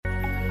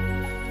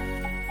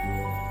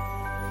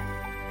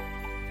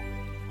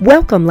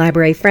Welcome,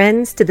 library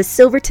friends, to the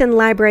Silverton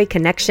Library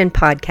Connection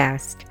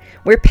podcast,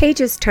 where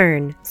pages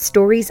turn,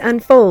 stories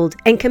unfold,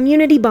 and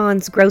community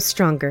bonds grow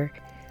stronger.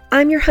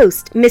 I'm your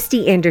host,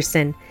 Misty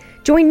Anderson.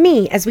 Join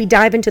me as we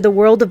dive into the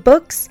world of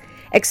books,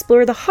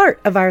 explore the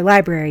heart of our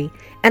library,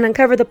 and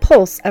uncover the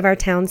pulse of our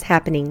town's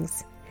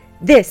happenings.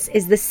 This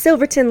is the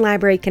Silverton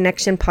Library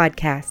Connection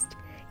podcast.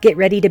 Get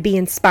ready to be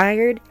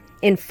inspired,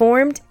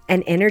 informed,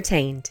 and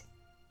entertained.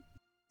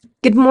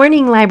 Good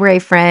morning, library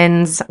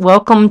friends.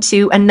 Welcome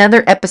to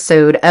another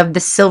episode of the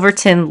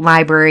Silverton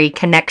Library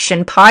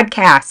Connection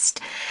podcast.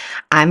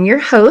 I'm your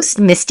host,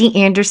 Misty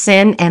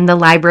Anderson, and the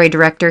library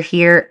director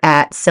here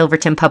at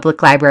Silverton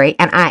Public Library,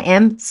 and I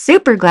am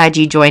super glad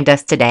you joined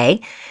us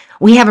today.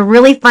 We have a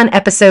really fun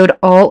episode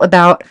all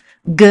about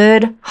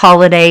good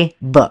holiday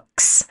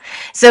books.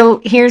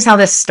 So here's how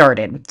this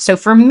started. So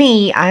for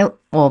me, I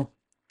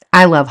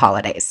love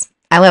holidays.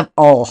 I love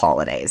all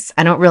holidays.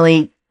 I don't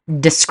really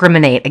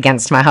discriminate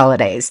against my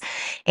holidays.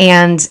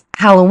 And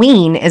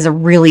Halloween is a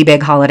really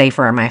big holiday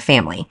for my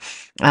family.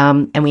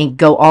 And we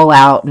go all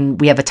out and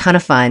we have a ton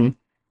of fun.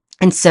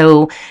 And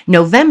so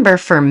November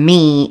for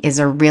me is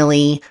a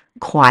really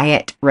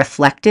quiet,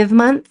 reflective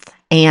month.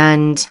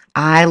 And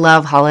I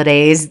love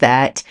holidays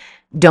that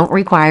don't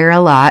require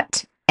a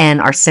lot and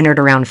are centered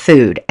around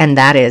food. And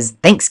that is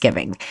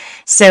Thanksgiving.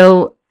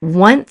 So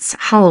once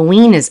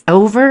Halloween is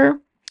over,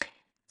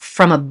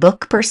 from a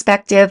book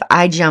perspective,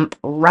 I jump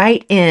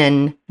right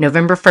in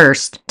November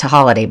 1st to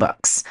holiday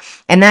books.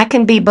 And that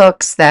can be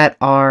books that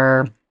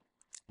are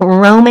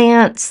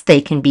romance,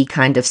 they can be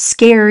kind of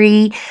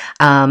scary.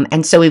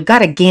 And so we've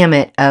got a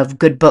gamut of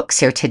good books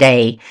here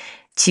today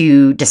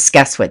to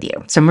discuss with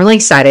you. So I'm really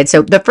excited.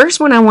 So the first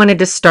one I wanted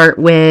to start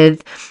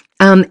with,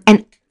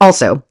 and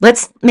also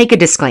let's make a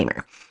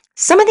disclaimer.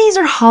 Some of these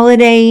are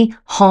holiday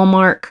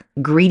Hallmark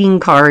greeting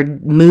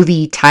card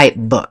movie type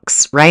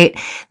books, right?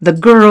 The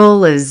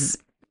girl is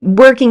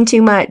working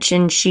too much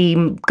and she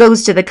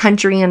goes to the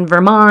country in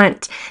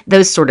Vermont,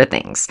 those sort of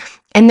things.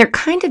 And they're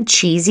kind of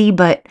cheesy,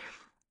 but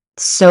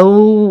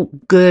so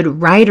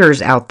good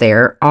writers out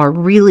there are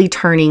really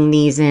turning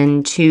these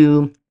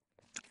into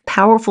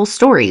powerful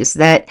stories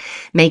that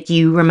make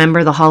you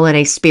remember the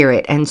holiday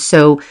spirit. And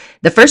so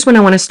the first one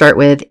I want to start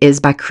with is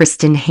by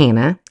Kristin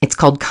Hannah. It's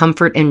called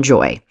Comfort and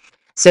Joy.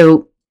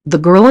 So the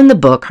girl in the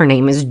book, her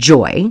name is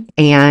Joy,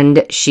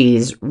 and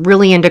she's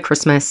really into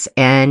Christmas,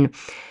 and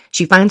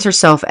she finds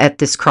herself at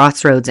this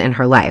crossroads in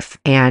her life,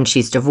 and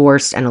she's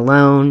divorced and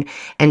alone.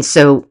 And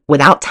so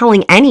without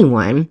telling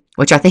anyone,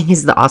 which I think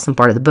is the awesome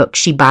part of the book,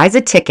 she buys a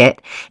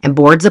ticket and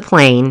boards a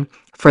plane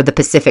for the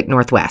Pacific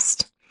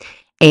Northwest.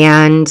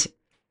 And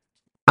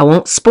I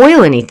won't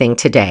spoil anything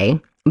today,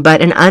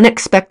 but an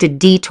unexpected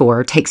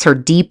detour takes her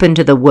deep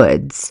into the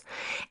woods,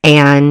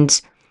 and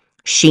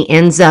she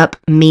ends up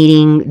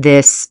meeting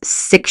this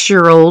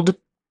 6-year-old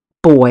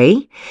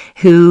boy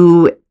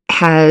who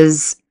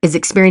is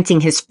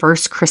experiencing his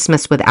first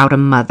Christmas without a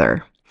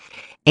mother.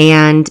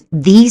 And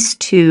these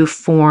two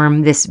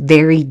form this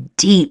very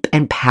deep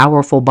and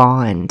powerful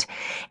bond.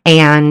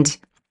 And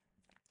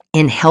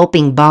in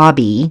helping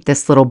Bobby,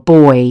 this little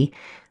boy,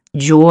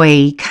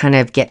 Joy kind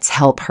of gets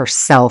help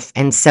herself.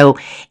 And so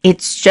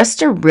it's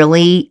just a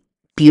really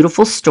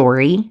beautiful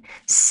story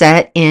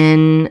set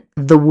in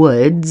the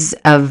woods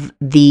of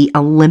the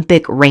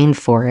Olympic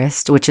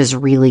rainforest, which is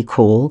really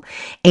cool.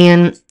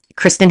 And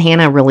Kristin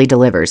Hannah really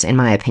delivers, in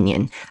my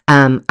opinion.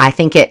 I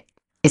think it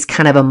is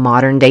kind of a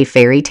modern day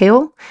fairy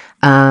tale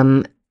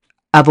of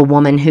a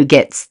woman who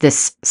gets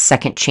this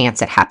second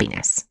chance at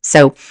happiness.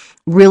 So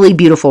really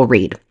beautiful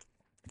read.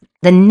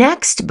 The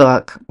next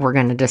book we're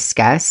going to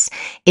discuss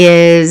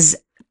is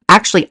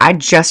actually, I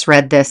just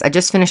read this. I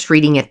just finished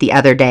reading it the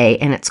other day,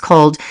 and it's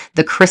called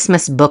The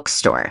Christmas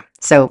Bookstore.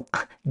 So,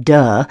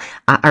 The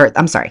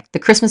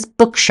Christmas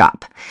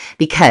Bookshop,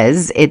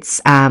 because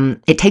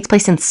it takes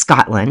place in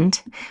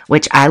Scotland,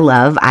 which I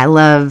love. I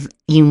love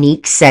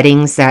unique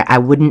settings that I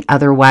wouldn't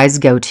otherwise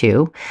go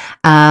to,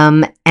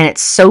 and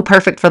it's so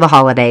perfect for the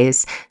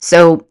holidays.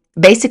 So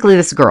basically,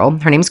 this girl,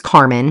 her name's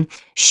Carmen,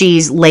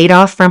 she's laid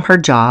off from her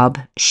job.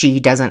 She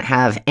doesn't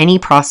have any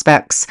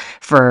prospects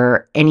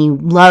for any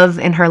love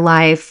in her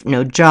life,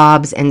 no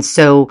jobs. And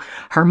so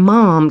her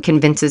mom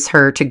convinces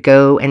her to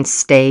go and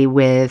stay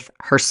with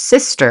her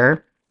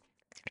sister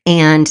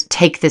and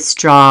take this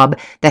job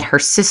that her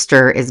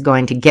sister is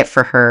going to get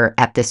for her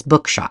at this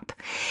bookshop.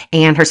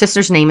 And her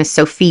sister's name is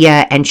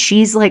Sophia, and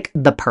she's like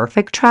the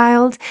perfect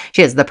child.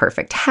 She has the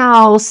perfect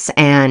house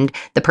and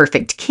the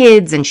perfect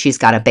kids, and she's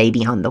got a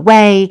baby on the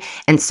way.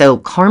 And so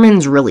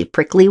Carmen's really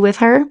prickly with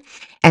her.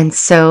 And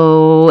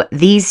so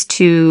these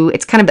two,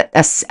 it's kind of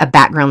a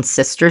background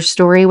sister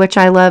story, which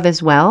I love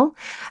as well.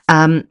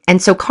 And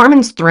so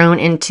Carmen's thrown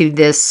into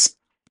this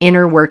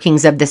inner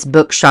workings of this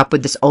bookshop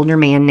with this older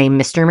man named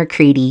Mr.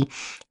 McCready.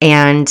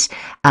 And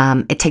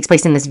it takes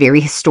place in this very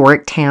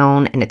historic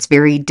town, and it's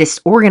very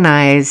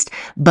disorganized,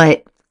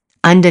 but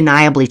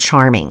undeniably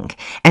charming.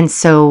 And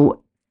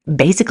so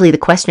basically the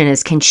question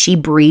is, can she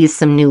breathe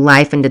some new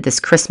life into this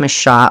Christmas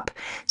shop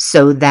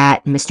so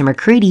that Mr.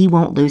 McCready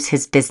won't lose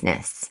his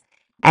business?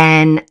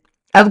 And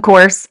of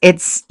course,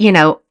 it's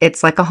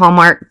like a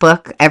Hallmark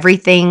book.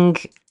 Everything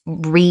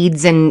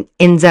reads and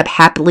ends up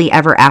happily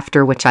ever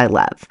after, which I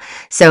love.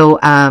 So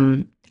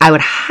I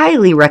would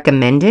highly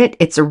recommend it.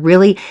 It's a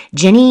really,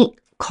 Jenny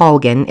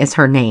Colgan is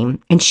her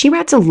name, and she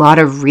writes a lot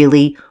of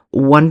really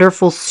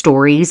wonderful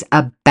stories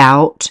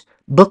about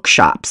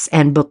bookshops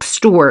and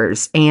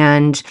bookstores,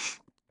 and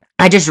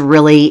I just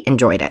really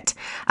enjoyed it.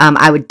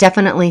 I would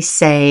definitely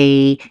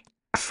say,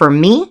 for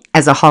me,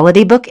 as a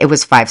holiday book, it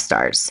was 5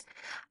 stars.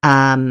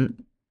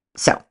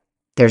 So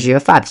there's you a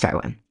 5-star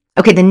one.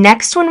 Okay, the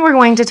next one we're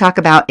going to talk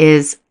about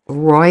is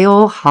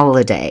Royal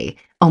Holiday.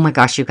 Oh my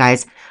gosh, you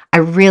guys, I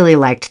really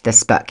liked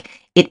this book.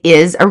 It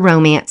is a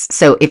romance,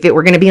 so if it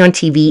were going to be on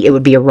TV, it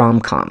would be a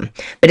rom-com.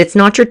 But it's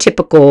not your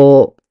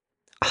typical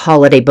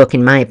holiday book,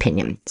 in my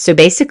opinion. So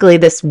basically,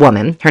 this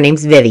woman, her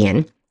name's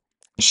Vivian,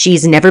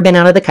 she's never been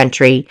out of the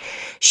country.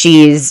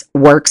 She's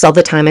works all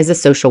the time as a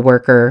social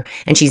worker,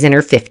 and she's in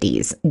her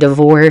 50s,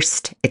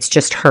 divorced. It's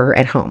just her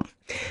at home.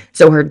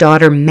 So her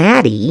daughter,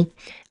 Maddie,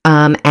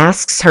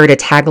 asks her to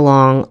tag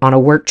along on a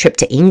work trip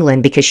to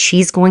England because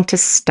she's going to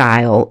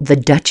style the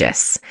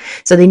Duchess.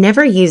 So they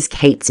never use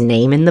Kate's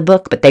name in the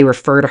book, but they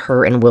refer to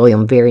her and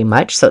William very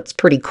much. So it's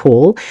pretty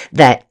cool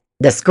that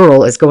this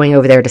girl is going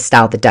over there to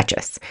style the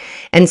Duchess.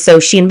 And so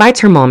she invites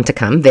her mom to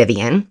come,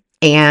 Vivian,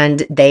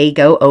 and they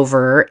go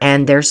over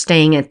and they're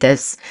staying at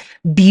this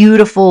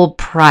beautiful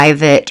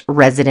private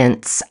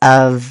residence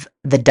of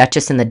the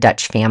Duchess and the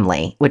Dutch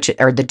family, which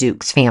are the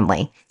Duke's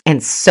family.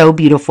 And so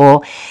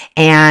beautiful.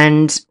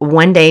 And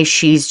one day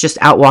she's just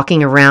out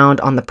walking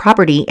around on the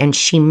property and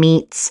she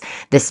meets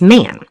this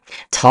man,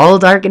 tall,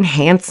 dark, and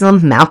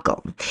handsome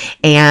Malcolm.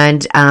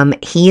 And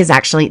he is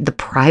actually the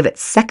private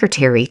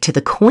secretary to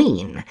the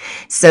Queen.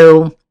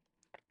 So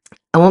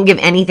I won't give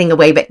anything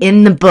away, but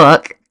in the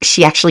book,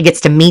 she actually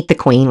gets to meet the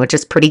Queen, which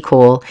is pretty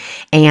cool.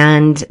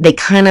 And they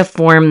kind of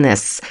form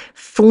this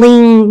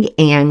fling,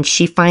 and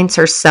she finds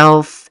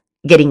herself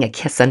getting a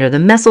kiss under the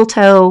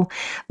mistletoe.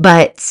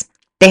 But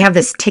they have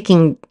this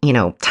ticking,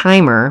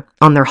 timer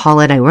on their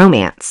holiday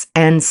romance.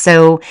 And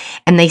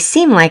they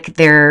seem like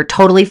they're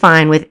totally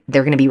fine with,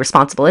 they're going to be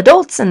responsible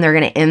adults and they're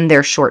going to end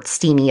their short,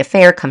 steamy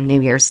affair come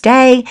New Year's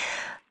Day.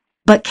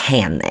 But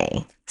can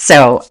they?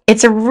 So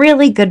it's a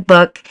really good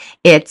book.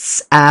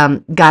 It's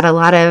got a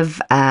lot of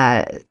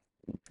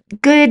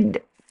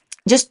good,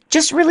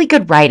 just really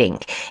good writing.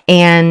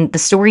 And the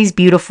story's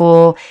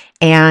beautiful,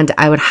 and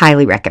I would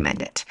highly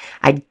recommend it.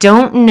 I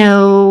don't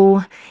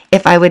know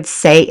if I would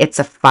say it's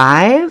a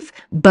 5,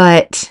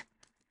 but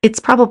it's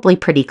probably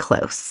pretty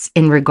close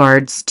in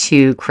regards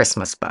to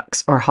Christmas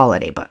books or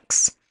holiday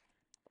books.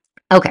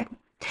 Okay.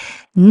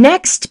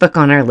 Next book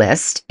on our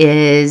list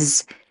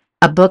is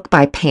a book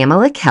by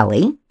Pamela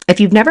Kelly.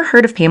 If you've never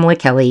heard of Pamela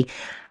Kelly,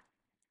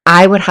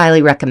 I would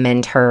highly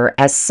recommend her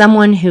as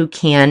someone who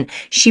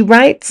she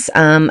writes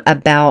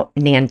about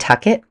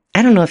Nantucket.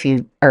 I don't know if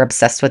you are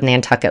obsessed with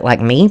Nantucket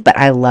like me, but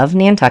I love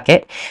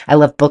Nantucket. I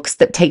love books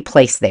that take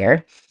place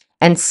there.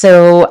 And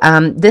so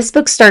this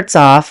book starts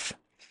off,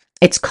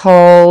 it's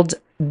called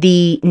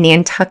The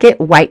Nantucket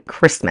White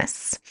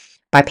Christmas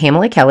by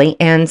Pamela Kelly.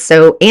 And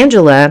so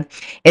Angela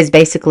is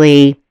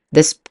basically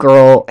this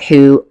girl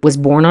who was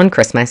born on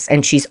Christmas,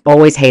 and she's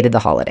always hated the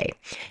holiday.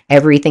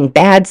 Everything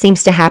bad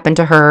seems to happen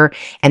to her,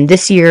 and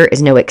this year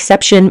is no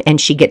exception, and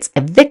she gets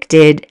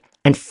evicted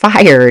and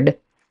fired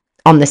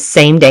on the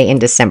same day in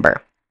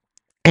December.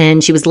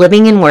 And she was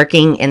living and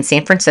working in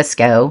San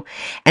Francisco,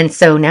 and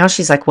so now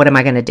she's like, what am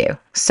I going to do?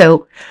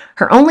 So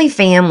her only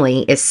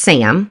family is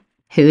Sam,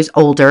 who's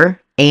older,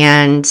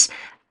 and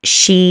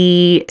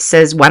she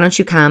says, why don't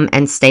you come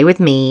and stay with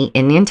me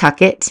in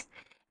Nantucket?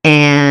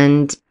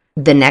 And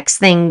the next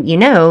thing you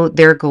know,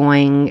 they're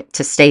going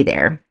to stay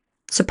there,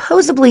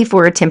 supposedly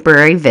for a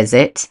temporary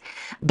visit.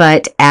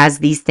 But as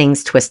these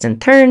things twist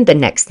and turn, the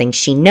next thing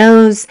she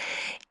knows,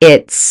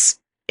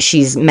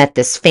 she's met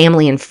this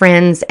family and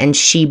friends, and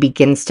she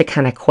begins to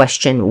kind of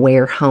question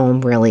where home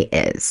really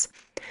is.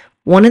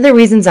 One of the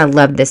reasons I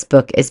love this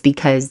book is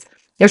because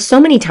there's so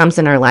many times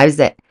in our lives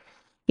that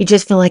you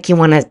just feel like you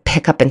want to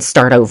pick up and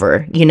start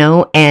over,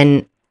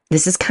 and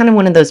this is kind of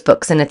one of those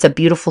books, and it's a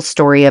beautiful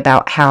story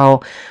about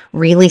how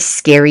really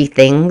scary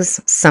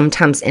things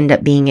sometimes end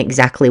up being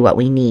exactly what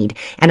we need.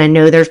 And I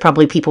know there's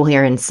probably people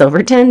here in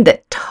Silverton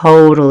that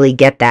totally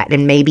get that,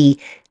 and maybe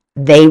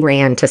they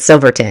ran to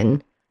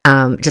Silverton,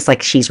 just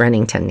like she's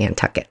running to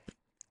Nantucket.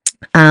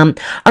 All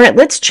right,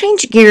 let's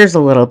change gears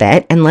a little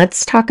bit, and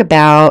let's talk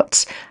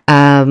about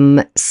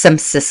some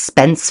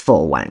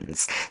suspenseful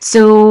ones.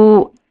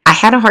 So I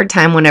had a hard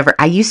time whenever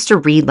I used to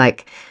read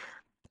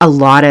a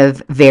lot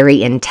of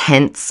very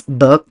intense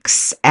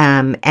books.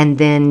 And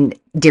then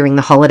during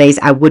the holidays,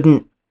 I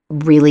wouldn't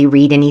really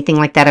read anything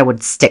like that. I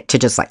would stick to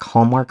just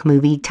Hallmark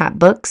movie type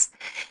books.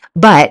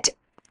 But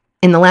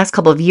in the last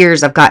couple of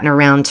years, I've gotten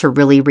around to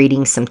really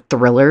reading some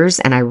thrillers,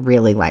 and I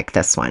really like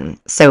this one.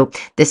 So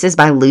this is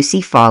by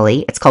Lucy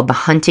Foley. It's called The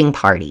Hunting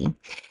Party.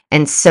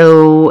 And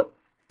so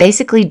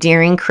basically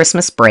during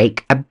Christmas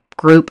break, a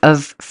group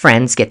of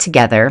friends get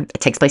together.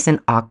 It takes place in,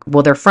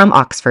 they're from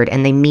Oxford,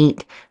 and they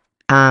meet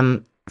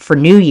for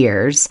New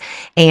Year's.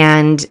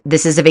 And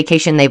this is a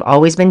vacation they've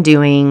always been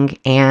doing.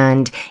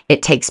 And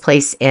it takes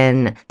place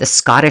in the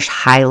Scottish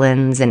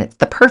Highlands. And it's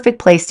the perfect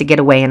place to get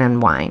away and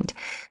unwind.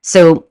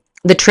 So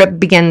the trip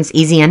begins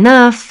easy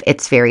enough.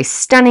 It's very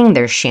stunning.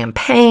 There's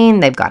champagne.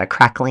 They've got a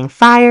crackling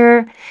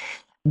fire.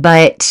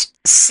 But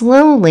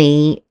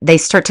slowly, they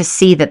start to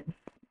see that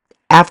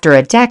after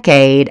a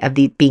decade of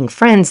being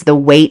friends, the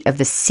weight of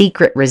the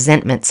secret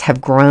resentments have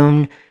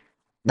grown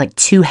like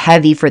too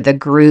heavy for the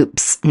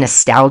group's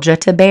nostalgia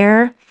to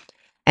bear.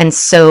 And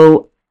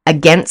so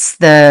against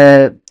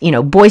the,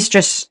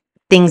 boisterous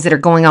things that are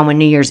going on with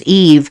New Year's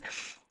Eve,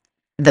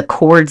 the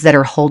cords that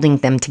are holding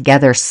them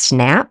together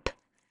snap,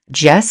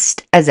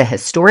 just as a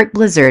historic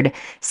blizzard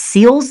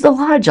seals the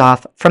lodge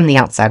off from the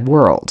outside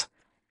world.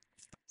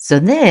 So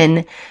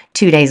then,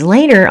 2 days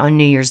later on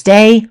New Year's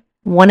Day,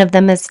 one of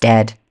them is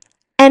dead,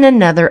 and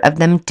another of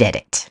them did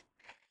it.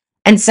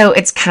 And so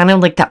it's kind of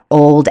like the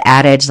old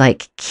adage,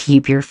 like,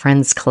 keep your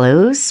friends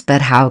close,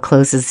 but how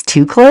close is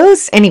too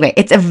close? Anyway,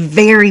 it's a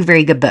very,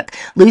 very good book.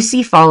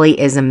 Lucy Foley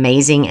is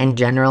amazing in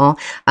general.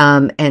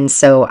 And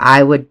so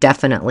I would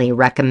definitely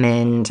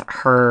recommend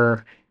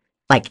her,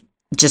 like,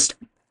 just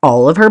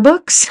all of her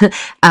books.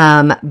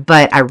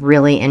 But I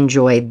really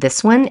enjoyed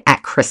this one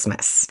at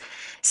Christmas.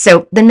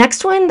 So the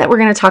next one that we're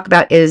going to talk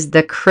about is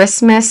The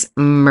Christmas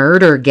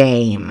Murder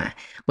Game,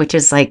 which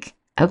is like,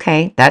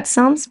 okay, that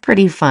sounds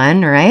pretty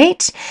fun,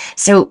 right?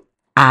 So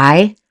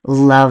I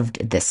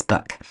loved this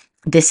book.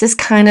 This is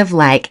kind of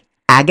like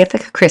Agatha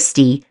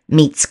Christie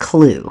meets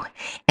Clue,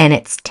 and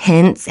it's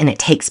tense and it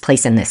takes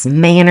place in this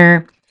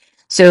manor.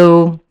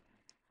 So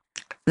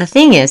the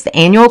thing is, the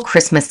annual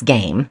Christmas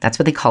game, that's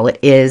what they call it,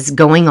 is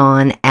going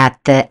on at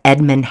the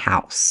Edmund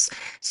house.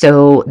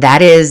 So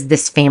that is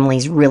this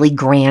family's really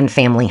grand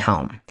family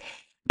home.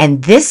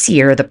 And this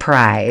year, the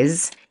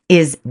prize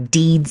is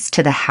deeds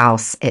to the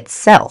house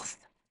itself.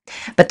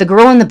 But the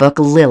girl in the book,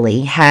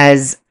 Lily,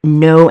 has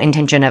no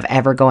intention of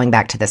ever going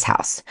back to this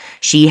house.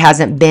 She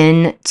hasn't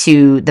been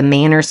to the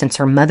manor since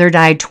her mother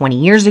died 20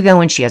 years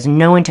ago, and she has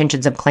no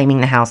intentions of claiming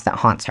the house that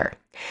haunts her.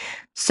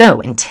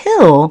 So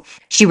until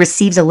she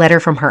receives a letter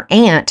from her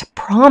aunt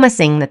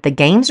promising that the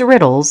game's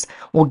riddles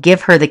will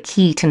give her the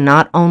key to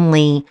not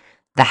only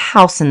the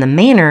house and the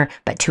manor,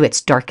 but to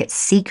its darkest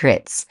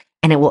secrets,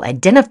 and it will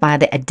identify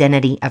the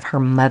identity of her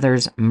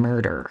mother's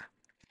murder.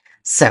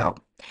 So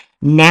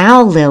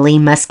now Lily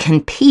must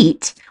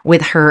compete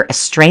with her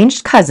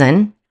estranged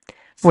cousin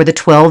for the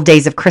 12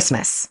 days of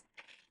Christmas.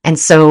 And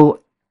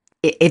so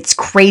it's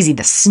crazy.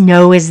 The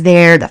snow is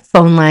there. The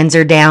phone lines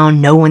are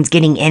down. No one's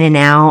getting in and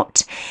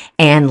out.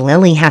 And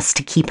Lily has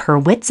to keep her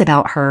wits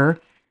about her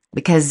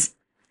because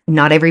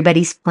not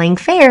everybody's playing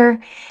fair.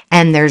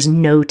 And there's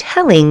no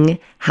telling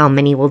how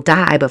many will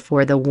die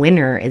before the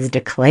winner is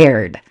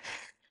declared.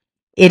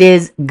 It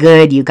is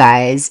good, you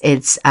guys.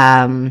 It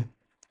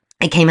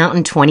came out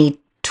in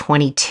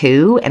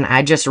 2022 and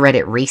I just read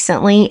it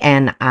recently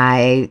and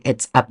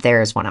it's up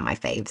there as one of my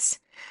faves.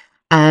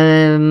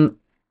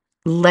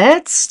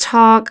 Let's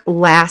talk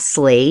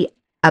lastly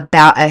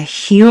about a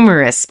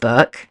humorous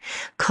book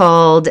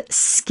called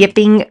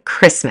Skipping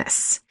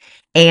Christmas.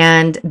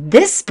 And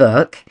this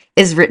book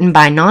is written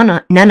by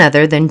none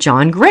other than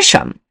John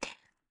Grisham.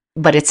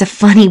 But it's a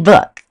funny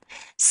book.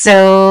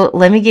 So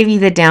let me give you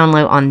the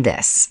download on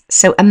this.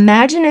 So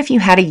imagine if you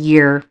had a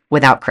year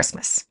without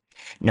Christmas.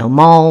 No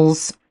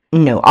malls,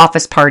 no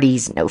office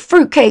parties, no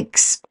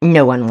fruitcakes,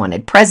 no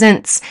unwanted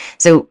presents.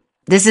 So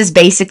this is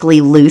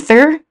basically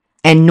Luther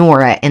and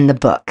Nora in the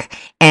book,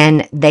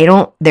 and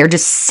they're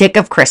just sick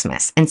of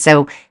Christmas. And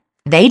so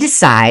they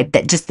decide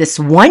that just this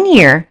one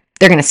year,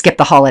 they're going to skip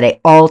the holiday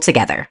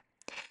altogether.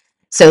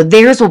 So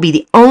theirs will be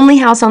the only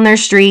house on their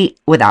street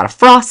without a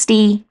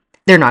Frosty.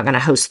 They're not going to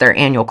host their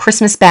annual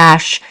Christmas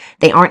bash.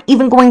 They aren't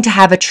even going to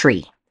have a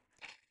tree.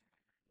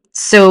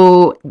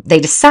 So they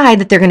decide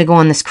that they're going to go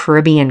on this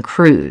Caribbean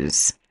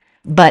cruise.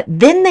 But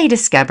then they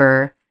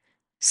discover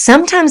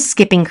sometimes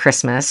skipping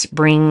Christmas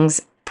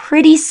brings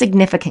pretty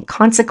significant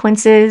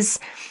consequences.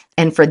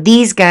 And for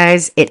these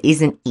guys, it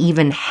isn't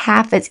even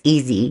half as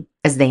easy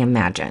as they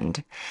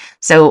imagined.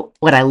 So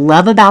what I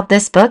love about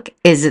this book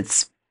is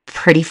it's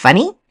pretty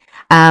funny.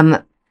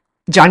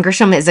 John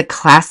Grisham is a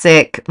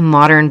classic,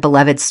 modern,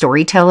 beloved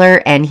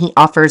storyteller, and he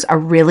offers a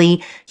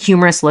really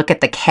humorous look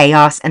at the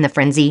chaos and the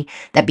frenzy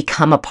that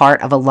become a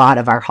part of a lot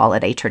of our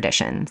holiday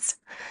traditions.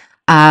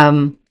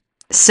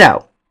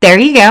 So there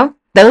you go.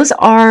 Those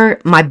are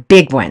my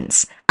big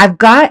ones. I've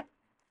got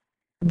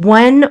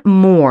one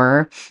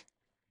more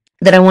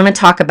that I want to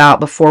talk about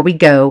before we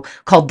go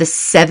called The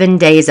 7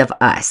 Days of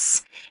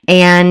Us.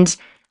 And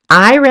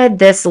I read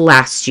this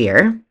last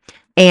year,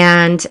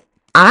 and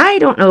I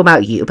don't know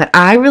about you, but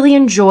I really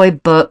enjoy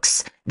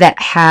books that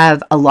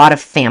have a lot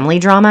of family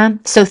drama.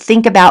 So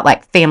think about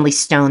like Family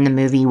Stone, the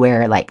movie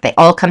where like they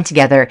all come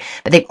together,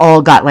 but they've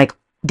all got like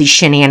these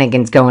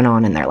shenanigans going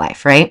on in their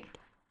life, right?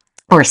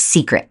 Or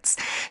secrets.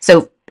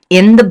 So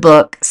in the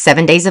book,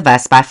 7 Days of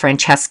Us by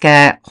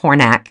Francesca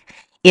Hornak,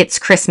 it's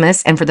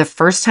Christmas, and for the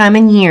first time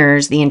in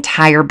years, the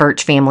entire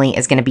Birch family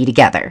is going to be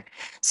together.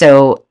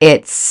 So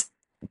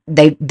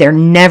they're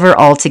never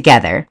all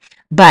together.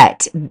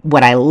 But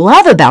what I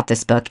love about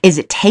this book is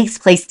it takes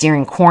place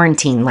during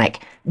quarantine,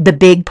 like the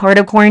big part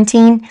of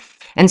quarantine.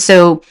 And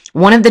so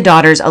one of the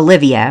daughters,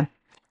 Olivia,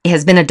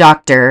 has been a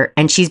doctor,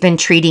 and she's been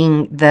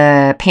treating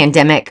the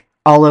pandemic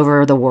all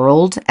over the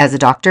world as a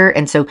doctor.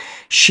 And so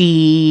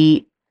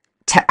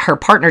her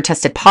partner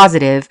tested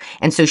positive,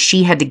 and so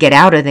she had to get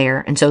out of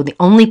there. And so the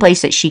only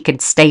place that she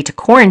could stay to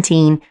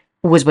quarantine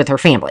was with her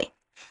family.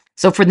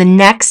 So for the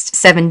next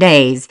 7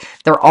 days,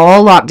 they're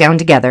all locked down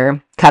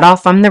together, cut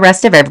off from the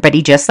rest of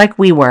everybody, just like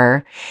we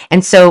were.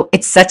 And so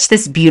it's such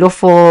this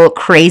beautiful,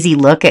 crazy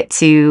look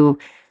to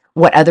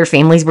what other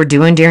families were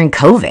doing during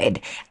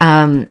COVID.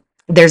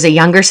 There's a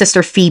younger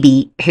sister,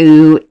 Phoebe,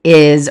 who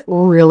is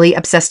really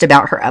obsessed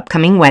about her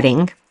upcoming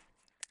wedding.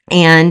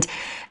 And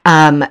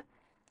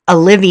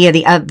Olivia,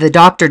 the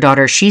doctor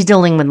daughter, she's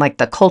dealing with like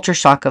the culture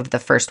shock of the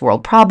first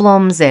world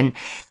problems. And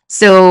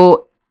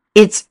so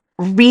it's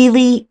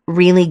really,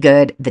 really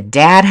good. The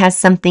dad has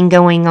something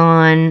going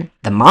on.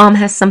 The mom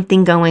has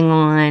something going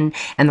on.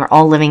 And they're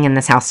all living in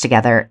this house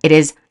together. It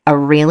is a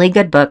really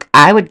good book.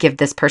 I would give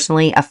this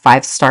personally a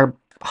 5-star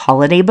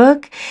holiday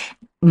book,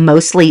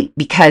 mostly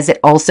because it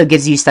also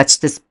gives you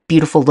such this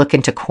beautiful look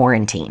into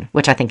quarantine,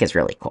 which I think is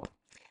really cool.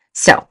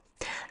 So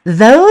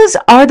those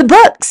are the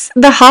books,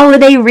 the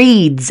holiday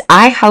reads.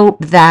 I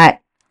hope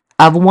that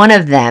of one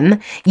of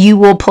them, you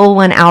will pull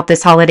one out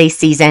this holiday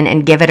season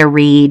and give it a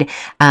read,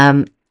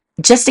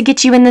 just to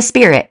get you in the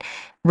spirit.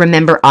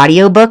 Remember,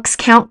 audiobooks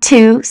count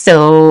too.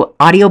 So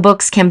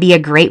audiobooks can be a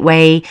great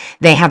way.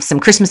 They have some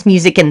Christmas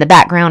music in the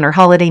background or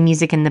holiday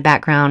music in the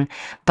background.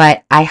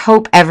 But I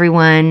hope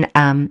everyone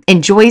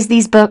enjoys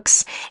these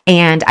books.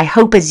 And I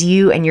hope as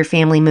you and your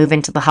family move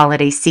into the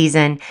holiday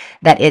season,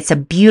 that it's a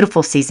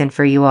beautiful season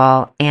for you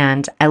all.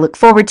 And I look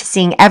forward to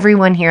seeing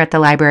everyone here at the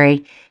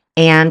library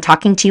and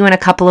talking to you in a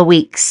couple of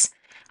weeks.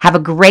 Have a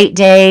great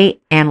day,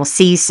 and we'll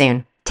see you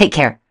soon. Take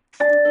care.